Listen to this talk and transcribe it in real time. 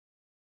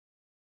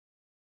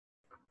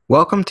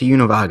Welcome to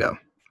Univago.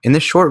 In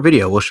this short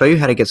video, we'll show you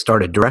how to get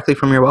started directly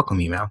from your welcome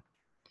email.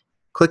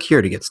 Click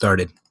here to get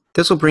started.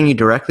 This will bring you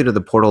directly to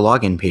the portal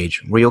login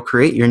page where you'll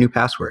create your new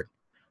password.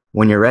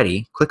 When you're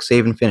ready, click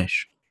Save and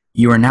Finish.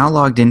 You are now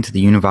logged into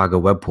the Univago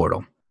web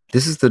portal.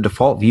 This is the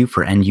default view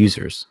for end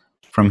users.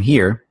 From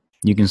here,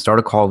 you can start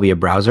a call via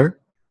browser,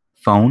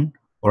 phone,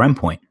 or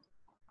endpoint.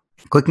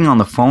 Clicking on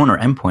the phone or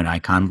endpoint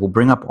icon will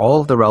bring up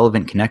all of the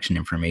relevant connection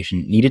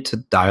information needed to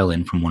dial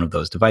in from one of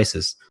those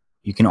devices.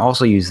 You can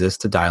also use this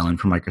to dial in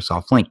from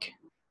Microsoft Link.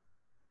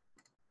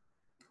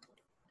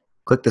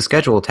 Click the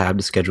Schedule tab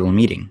to schedule a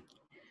meeting.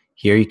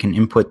 Here you can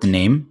input the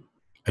name,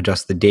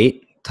 adjust the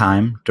date,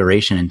 time,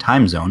 duration, and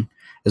time zone,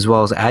 as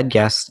well as add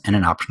guests and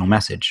an optional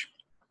message.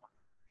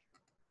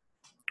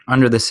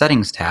 Under the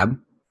Settings tab,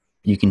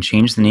 you can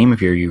change the name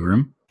of your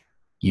U-Room,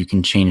 you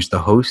can change the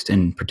host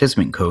and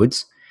participant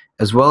codes,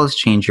 as well as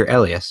change your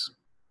alias.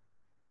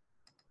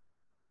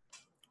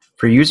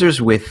 For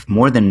users with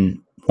more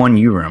than one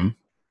U-Room,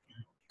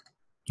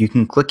 you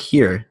can click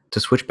here to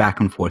switch back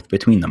and forth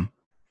between them.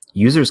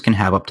 Users can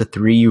have up to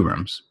 3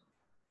 U-Rooms.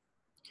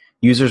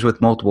 Users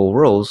with multiple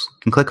roles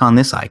can click on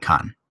this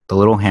icon, the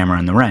little hammer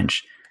and the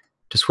wrench,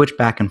 to switch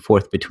back and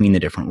forth between the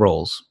different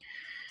roles.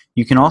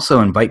 You can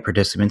also invite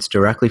participants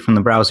directly from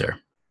the browser.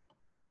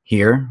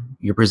 Here,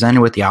 you're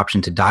presented with the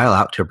option to dial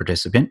out to a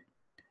participant,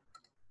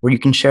 where you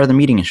can share the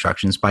meeting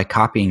instructions by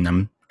copying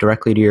them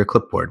directly to your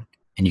clipboard,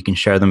 and you can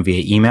share them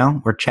via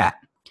email or chat.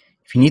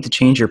 If you need to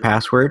change your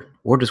password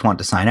or just want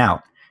to sign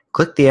out,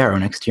 click the arrow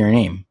next to your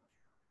name.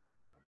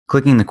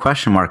 Clicking the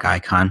question mark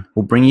icon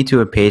will bring you to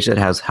a page that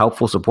has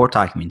helpful support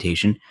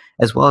documentation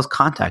as well as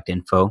contact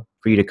info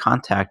for you to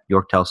contact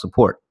Yorktel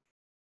support.